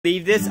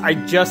Leave this. I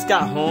just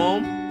got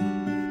home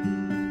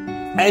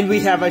and we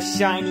have a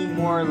shiny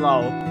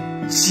Morelull.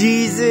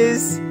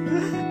 Jesus,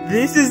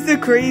 this is the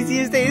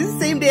craziest day. It's the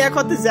same day I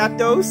caught the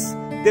Zapdos,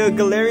 the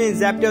Galarian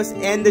Zapdos,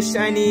 and the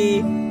shiny.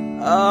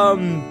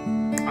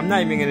 I'm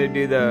not even gonna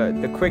do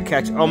the quick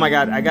catch. Oh my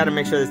god, I gotta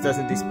make sure this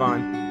doesn't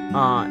despawn.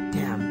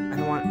 Damn, I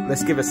don't want.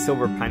 Let's give a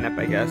silver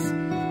pineapple, I guess.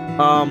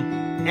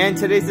 And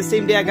today's the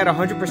same day I got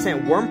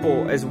 100%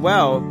 Wurmple as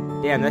well.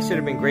 Damn, that should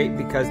have been great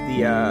because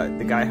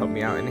the guy helped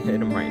me out and hit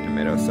him right in the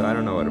middle, so I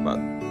don't know what about...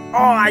 Oh,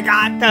 I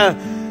got the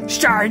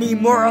shiny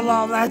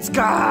Morelull, let's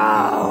go!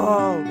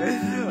 Oh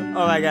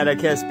my god, I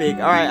can't speak.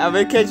 Alright, I'm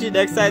gonna catch you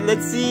next time.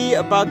 Let's see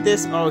about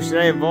this. Oh, should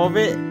I evolve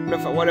it? What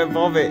if I want to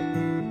evolve it?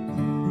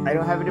 I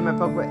don't have it in my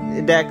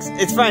Pokédex.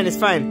 It's fine, it's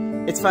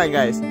fine. It's fine,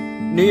 guys.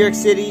 New York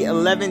City,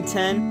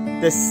 11/10.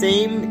 The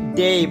same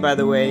day, by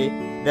the way,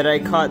 that I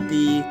caught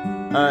the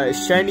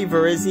shiny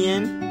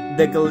Virizion,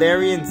 the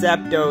Galarian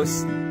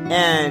Zapdos,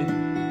 and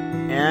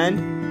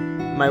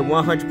my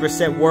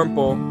 100%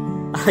 Wurmple.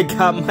 I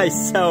got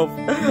myself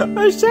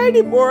a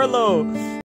shiny Morelull.